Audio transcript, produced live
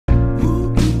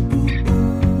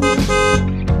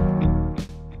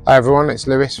Hi everyone, it's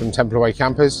Lewis from Templeway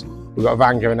Campers. We've got a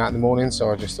van going out in the morning,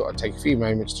 so I just thought I'd take a few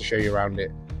moments to show you around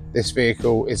it. This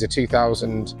vehicle is a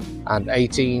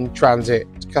 2018 Transit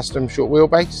Custom short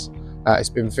wheelbase. It's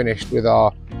been finished with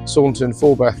our Saunton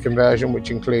 4-berth conversion, which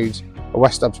includes a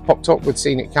West Dubs pop top with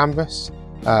scenic canvas,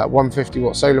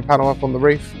 150-watt solar panel up on the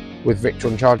roof with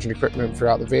Victron charging equipment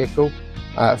throughout the vehicle,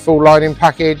 full lining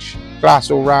package,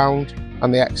 glass all round,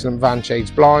 and the excellent van shades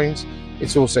blinds.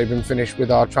 It's also been finished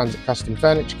with our Transit Custom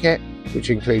furniture kit,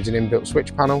 which includes an inbuilt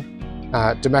switch panel,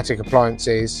 Dometic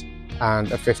appliances,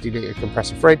 and a 50-litre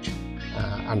compressor fridge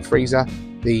and freezer.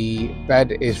 The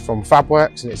bed is from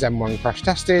Fabworks and it's M1 crash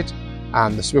tested,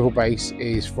 and the swivel base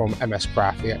is from MS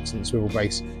Craft, the excellent swivel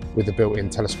base with the built-in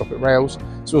telescopic rails.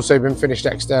 It's also been finished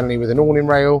externally with an awning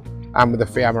rail and with a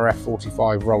Fiamma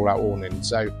F45 rollout awning.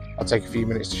 So I'll take a few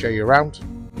minutes to show you around.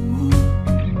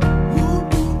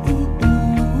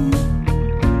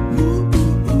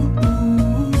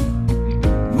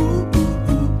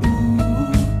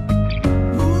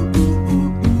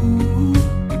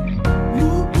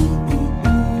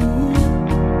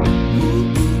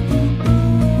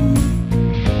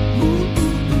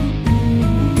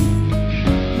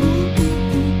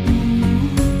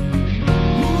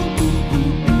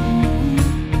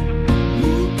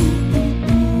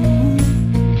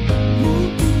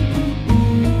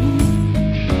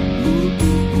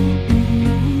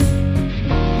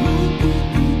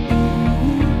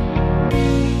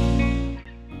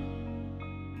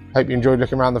 Hope you enjoyed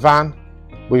looking around the van.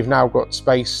 We've now got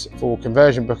space for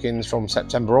conversion bookings from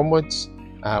September onwards.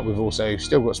 We've also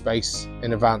still got space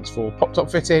in advance for pop-top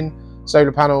fitting,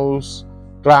 solar panels,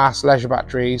 glass, leisure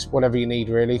batteries, whatever you need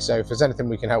really. So if there's anything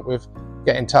we can help with,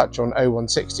 get in touch on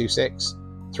 01626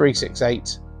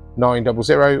 368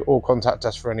 900 or contact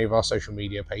us for any of our social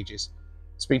media pages.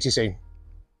 Speak to you soon.